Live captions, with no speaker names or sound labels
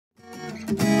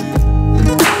Hey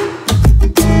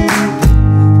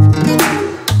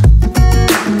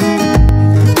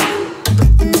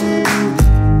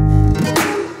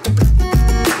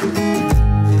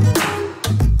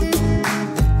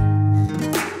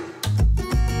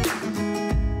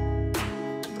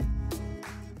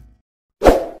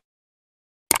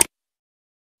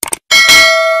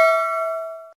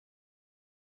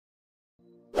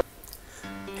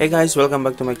guys, welcome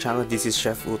back to my channel. This is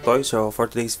Chef Utoy. So for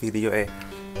today's video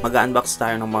mag-unbox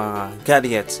tayo ng mga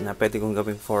gadgets na pwede kong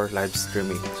gawin for live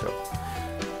streaming. So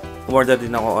umorder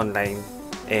din ako online.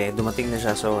 Dumating na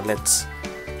siya. So let's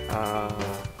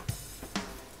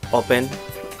open.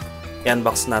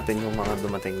 I-unbox natin yung mga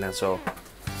dumating na. So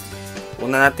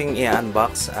una nating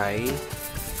i-unbox ay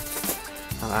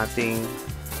ang ating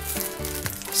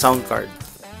sound card.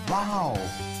 Wow!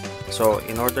 So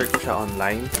in-order ko siya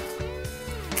online.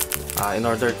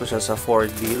 In-order ko siya sa 4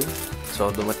 deal.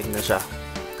 So dumating na siya.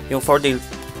 Yung 4 deal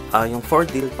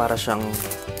para siyang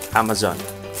Amazon.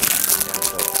 Ayan,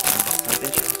 so unbox natin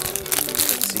siya.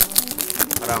 Let's see.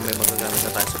 Para may magagamit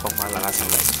na tayo sa pangmalakasang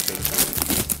live stream.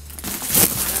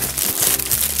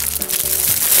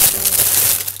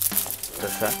 Ito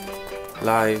siya.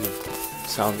 Live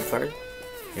sound card.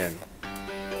 Yan.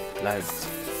 Live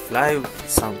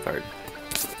sound card.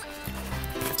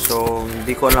 So,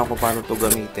 hindi ko alam kung paano ito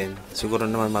gamitin. Siguro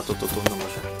naman matututunan mo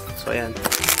siya. So, ayan.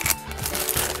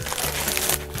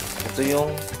 Ito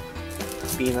yung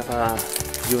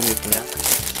pinaka-unit niya.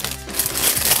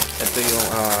 Ito yung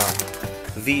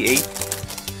V8.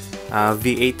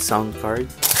 V8 sound card.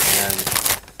 Ayan.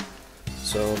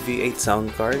 So, V8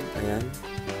 sound card. Ayan.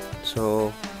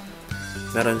 So,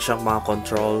 meron siyang mga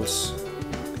controls.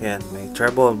 Ayan. May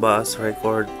treble, bass,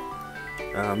 record,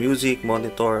 music,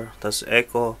 monitor, tas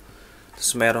echo,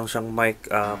 tas meron siyang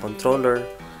mic controller,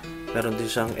 meron din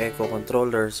siyang echo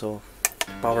controller, so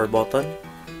power button,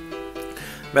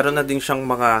 meron na din siyang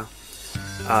mga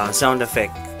sound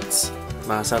effects,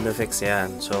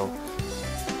 yan. So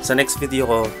sa next video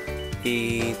ko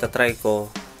itatry ko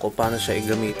kung paano siya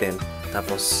igamitin,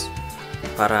 tapos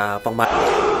para pang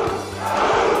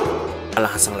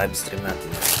malakas ang live stream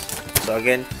natin. So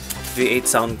again, V8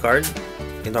 sound card.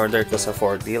 In-order ko sa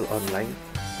 4 deal online.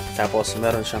 Tapos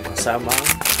meron siyang kasama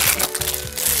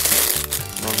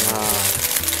mga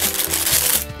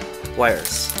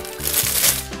wires.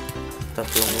 3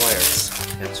 wires.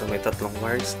 Yan, so may 3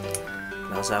 wires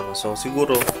na kasama. So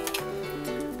siguro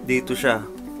dito siya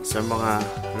sa mga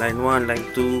line 1, line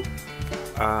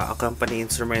 2, accompany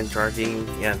instrument charging.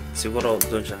 Yan, siguro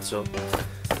doon siya. So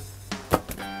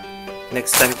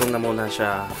next time kung na muna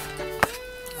siya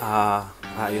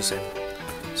ayusin.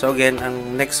 So again,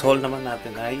 ang next haul naman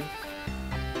natin ay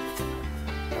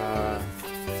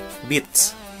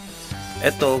Beats.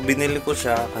 Ito, binili ko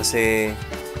siya kasi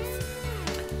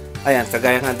ayan,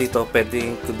 kagaya nga dito,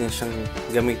 pwede ko din siyang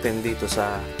gamitin dito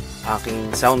sa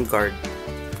aking sound card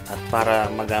at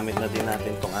para magamit na din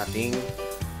natin itong ating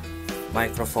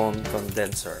microphone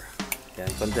condenser. Ayan,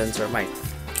 condenser mic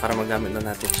para magamit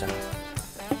na natin siya.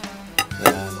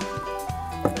 Ayan.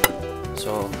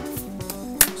 So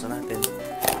buksan natin.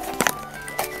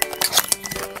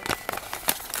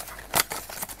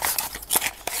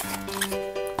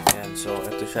 Ayan, so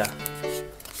ito siya.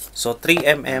 So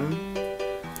 3mm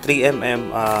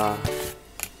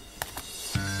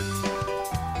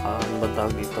ano ba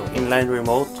tawag dito? Inline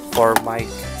remote for mic.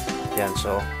 Ayan,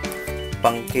 so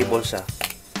pang cable siya.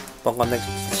 Pang connect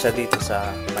siya dito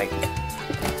sa mic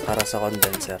para sa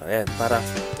condenser. Ayan, para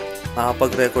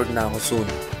makapag-record na ako soon.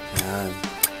 Ayan.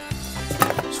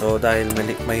 So dahil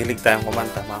mahilig tayong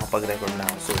kumanta, makapag-record na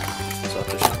ako soon. So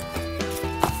ito siya.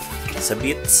 Sa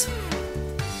Beats.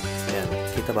 Ayan,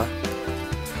 kita ba?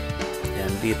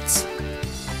 Ayan, Beats.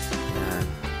 Ayan,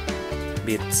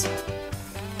 Beats.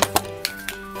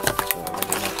 So,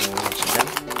 lagyan natin yung siya.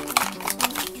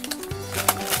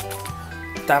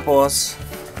 Tapos,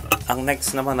 ang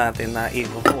next naman natin na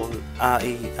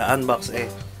i-unbox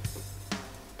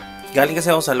galing kasi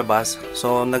ako sa labas.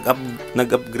 So,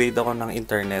 nag-upgrade ako ng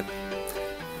internet.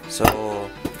 So,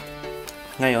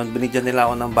 ngayon, binigyan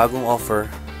nila ako ng bagong offer.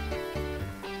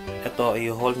 Ito,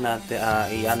 i-hold natin,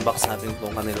 i-unbox natin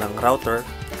itong kanilang router.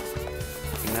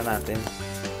 Tingnan natin.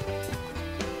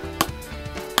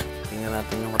 Tingnan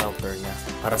natin yung router niya.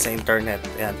 Para sa internet.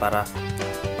 Ayan, para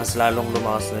mas lalong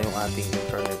lumakas na yung ating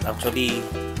internet. Actually,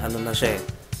 ano na siya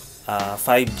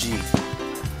 5G.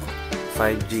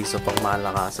 5G, so pang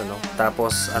malakas, ano.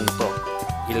 Tapos, ano to?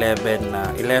 11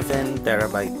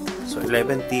 terabyte. So,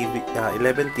 11 TB.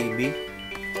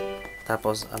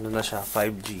 Tapos, ano na siya?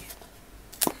 5G.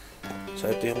 So,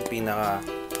 ito yung pinaka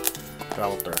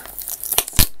router.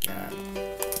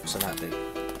 buksan natin.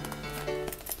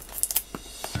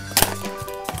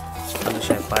 Ano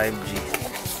siya? 5G.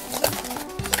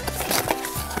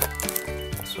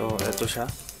 So, ito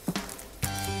siya.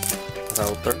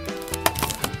 Router.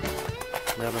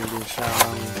 Meron din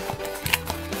siyang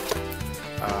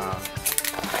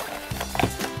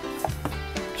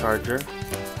charger.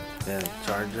 Ayan,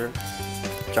 charger,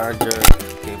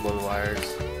 cable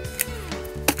wires,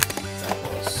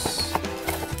 tapos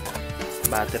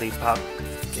battery pack.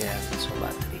 Ayan, so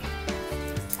battery.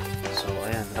 So,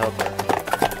 ayan, router.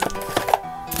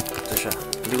 Ito siya.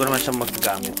 Hindi ko naman siya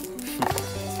magagamit.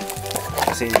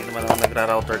 Kasi hindi naman ako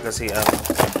nagra-router kasi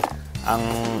ang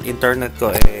internet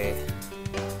ko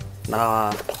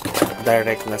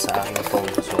naka-direct na sa aking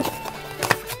phone. So,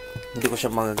 hindi ko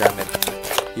siya magagamit.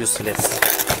 Useless.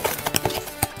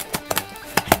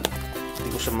 Hindi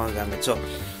ko siya magagamit. So,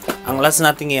 ang last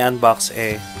nating i-unbox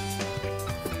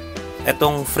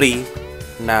etong free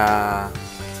na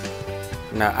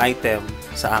item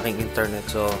sa aking internet.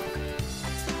 So,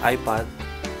 iPad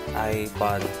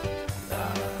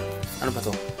ano ba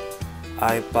to?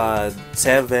 iPad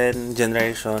 7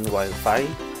 generation Wi-Fi.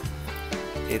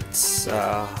 It's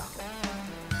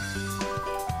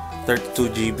 32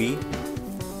 GB.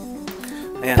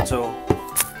 Ayan, so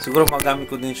siguro magamit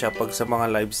ko din siya pag sa mga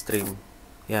live stream.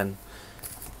 Yan.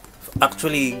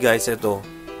 Actually, guys, ito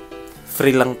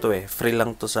free lang to Free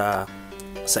lang to sa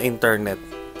internet.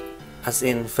 As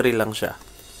in, free lang siya.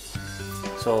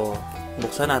 So,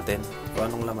 buksan natin kung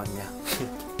anong laman niya.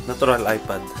 Natural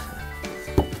iPad.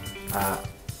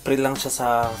 Free lang siya sa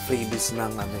freebies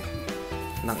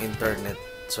ng internet.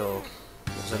 So,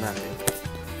 buksan natin.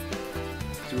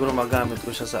 Siguro magamit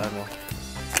ko siya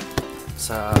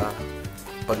sa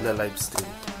pagla-live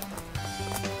stream.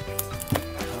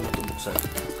 Ano ito buksan?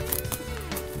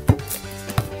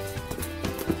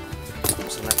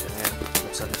 Buksan natin. Ayan.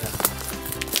 Buksan siya.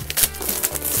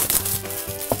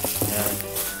 Ayan.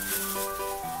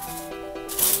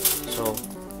 So,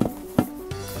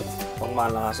 pang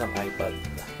malakasang iPad.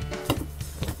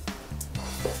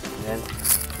 Ayan.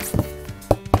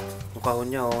 Yung kahon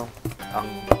niya,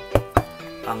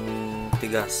 ang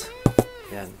tigas.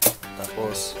 Ayan.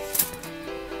 Tapos,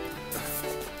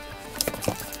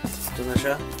 ito na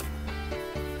siya.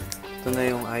 Ito na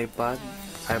yung iPad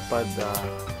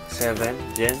 7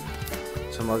 Gen.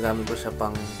 So, magamit ko siya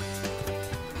pang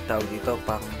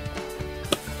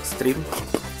stream.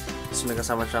 Tapos, may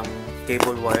kasama siyang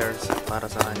cable wires para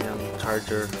sa kanyang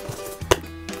charger.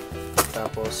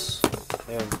 Tapos,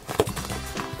 ayun.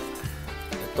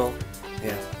 Ito,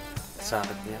 ayan.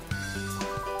 Sakit niya.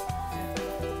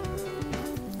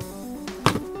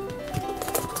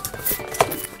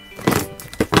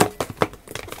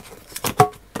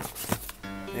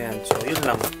 Ayan, so yun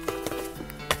lang.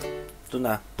 Ito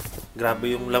na.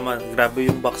 Grabe yung laman, grabe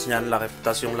yung box niya, ang laki.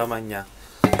 Tapos yung laman niya,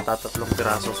 tatlong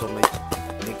piraso. So may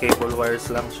cable wires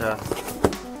lang siya.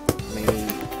 May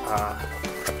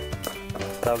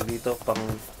tawag dito pang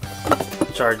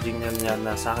charging niya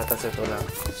na sa akin kasi ito lang.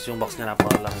 Tapos yung box niya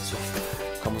napakalaki. So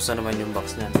kamusta naman yung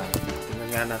box niya na? Tingnan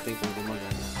nga natin kung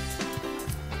gumagana.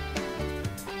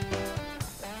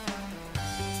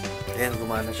 Ayan,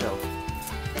 gumana siya.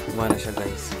 Gumana siya,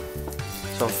 guys.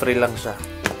 So free lang siya.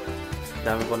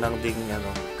 Dami ko nang ding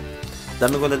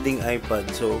iPad.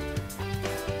 So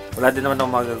wala din naman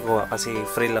akong magagawa kasi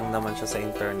free lang naman siya sa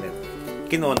internet.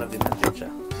 Kinuha na din natin siya.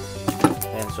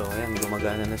 Ayan, so ayan,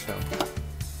 gumagana na siya.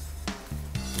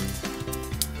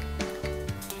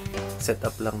 Set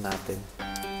up lang natin.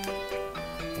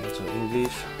 Ayan, so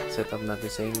English, set up natin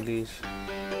sa English.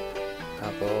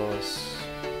 Tapos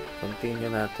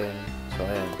continue natin. So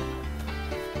ayan.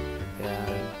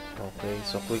 Ayan, okay.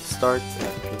 So quick start.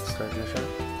 Ayan, quick start na siya.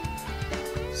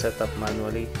 Set up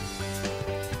manually.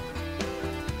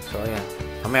 So ayan.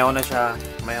 Mamaya ko na siya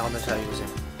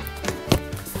ayusin.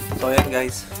 So ayan,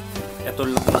 guys. Ito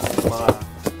lang yung mga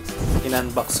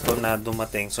in-unbox ko na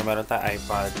dumating. So meron tayong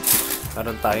iPad.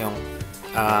 Meron tayong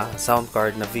sound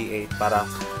card na V8 para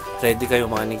ready kayo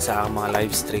makinig sa mga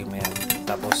live stream. Ayan.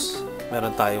 Tapos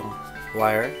meron tayong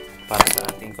wire para sa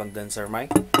ating condenser mic.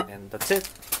 And that's it.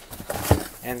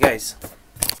 And guys,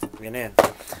 yan na yan.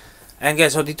 And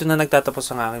guys, so dito na nagtatapos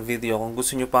ang aking video. Kung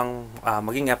gusto nyo pang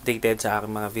maging updated sa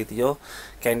aking mga video,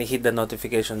 kindly hit the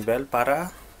notification bell para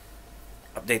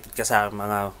updated ka sa aking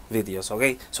mga videos.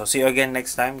 Okay? So see you again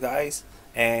next time, guys.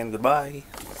 And goodbye!